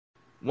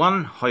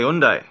One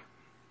Hyundai,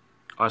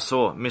 I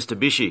saw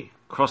Mitsubishi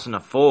crossing a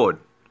Ford,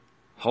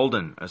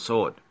 holding a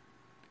sword,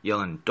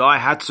 yelling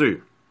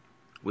Daihatsu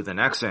with an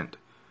accent,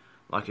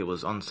 like it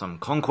was on some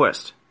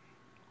conquest.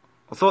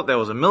 I thought there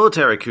was a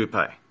military coupe.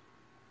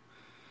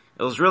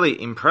 It was really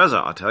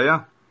Impreza, I tell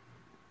ya.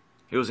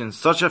 He was in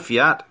such a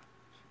Fiat,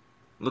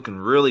 looking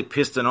really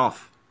pissed and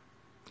off.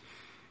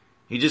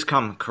 He just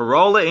come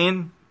Corolla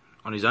in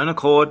on his own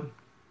accord,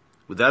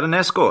 without an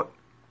escort.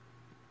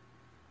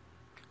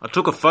 I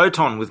took a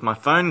photon with my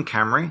phone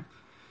camera,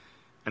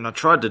 and I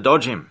tried to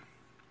dodge him.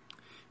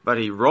 But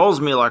he rolls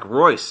me like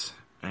Royce,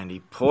 and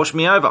he Porsche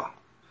me over,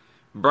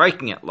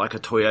 braking it like a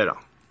Toyota.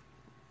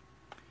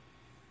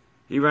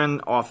 He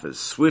ran off as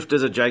swift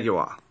as a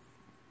Jaguar.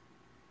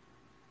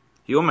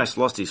 He almost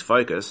lost his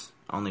focus,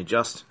 only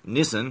just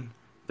Nissan,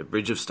 the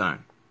Bridge of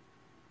Stone.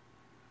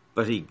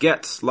 But he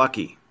gets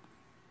lucky.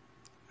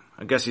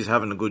 I guess he's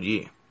having a good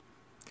year.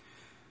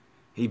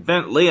 He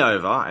bent Lee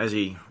over as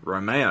he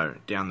Romeo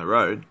down the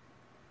road.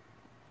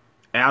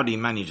 How'd he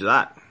manage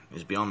that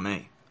is beyond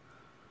me.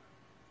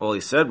 All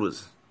he said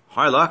was,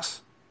 "Hi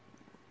Lux."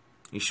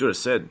 He should have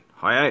said,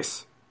 "Hi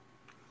Ace."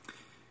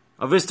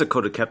 Avista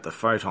could have kept the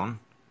photon.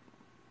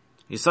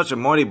 He's such a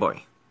mighty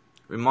boy.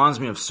 Reminds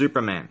me of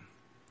Superman.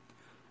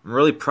 I'm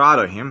really proud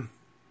of him.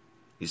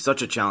 He's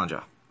such a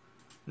challenger.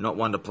 Not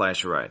one to play a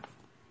charade.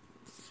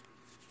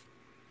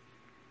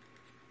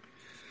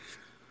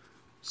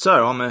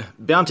 So, I'm a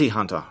bounty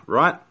hunter,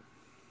 right?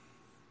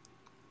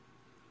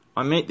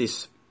 I meet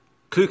this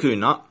cuckoo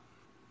nut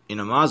in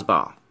a Mars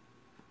bar.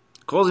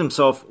 Calls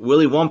himself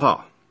Willy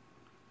Wampa.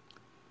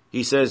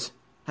 He says,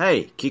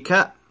 "Hey, Kit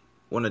Kat,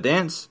 wanna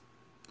dance?"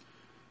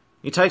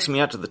 He takes me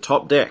out to the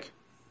top deck.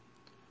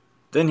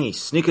 Then he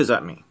snickers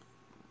at me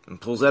and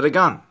pulls out a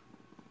gun.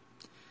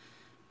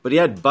 But he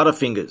had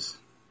butterfingers,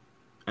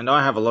 and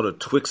I have a lot of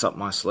Twix up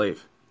my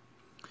sleeve.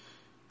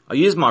 I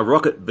use my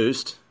rocket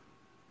boost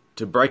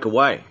to break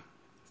away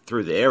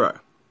through the arrow.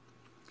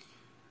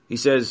 He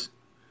says,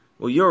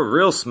 "Well, you're a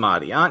real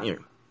smarty, aren't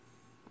you?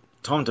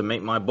 Time to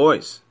meet my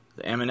boys,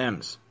 the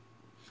M&Ms.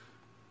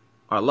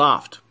 I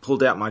laughed,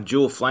 pulled out my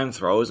dual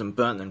flamethrowers and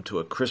burnt them to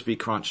a crispy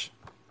crunch.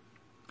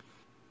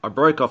 I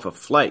broke off a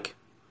flake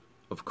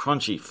of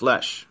crunchy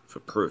flesh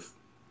for proof.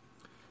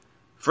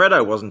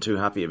 Fredo wasn't too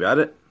happy about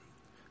it.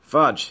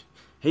 Fudge,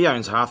 he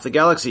owns half the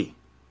galaxy.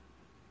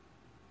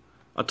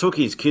 I took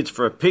his kids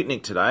for a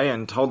picnic today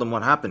and told them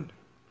what happened.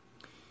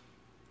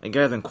 It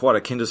gave them quite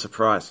a kinder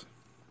surprise.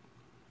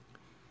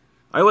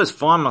 I always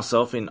find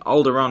myself in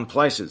older-run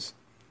places.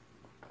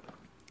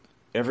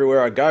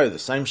 Everywhere I go, the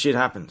same shit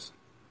happens.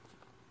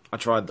 I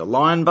tried the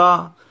Lion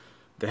Bar,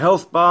 the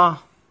Health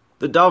Bar,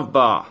 the Dove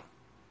Bar,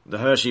 the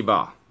Hershey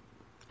Bar.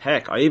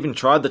 Heck, I even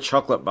tried the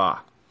Chocolate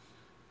Bar.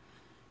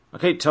 I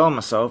keep telling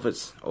myself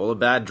it's all a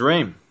bad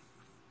dream.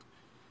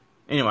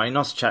 Anyway,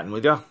 nice chatting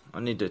with you. I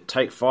need to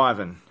take 5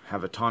 and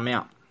have a time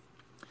out.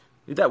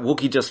 Did that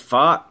Wookiee just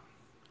fart?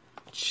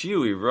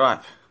 Chewy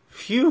ripe.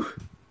 Phew.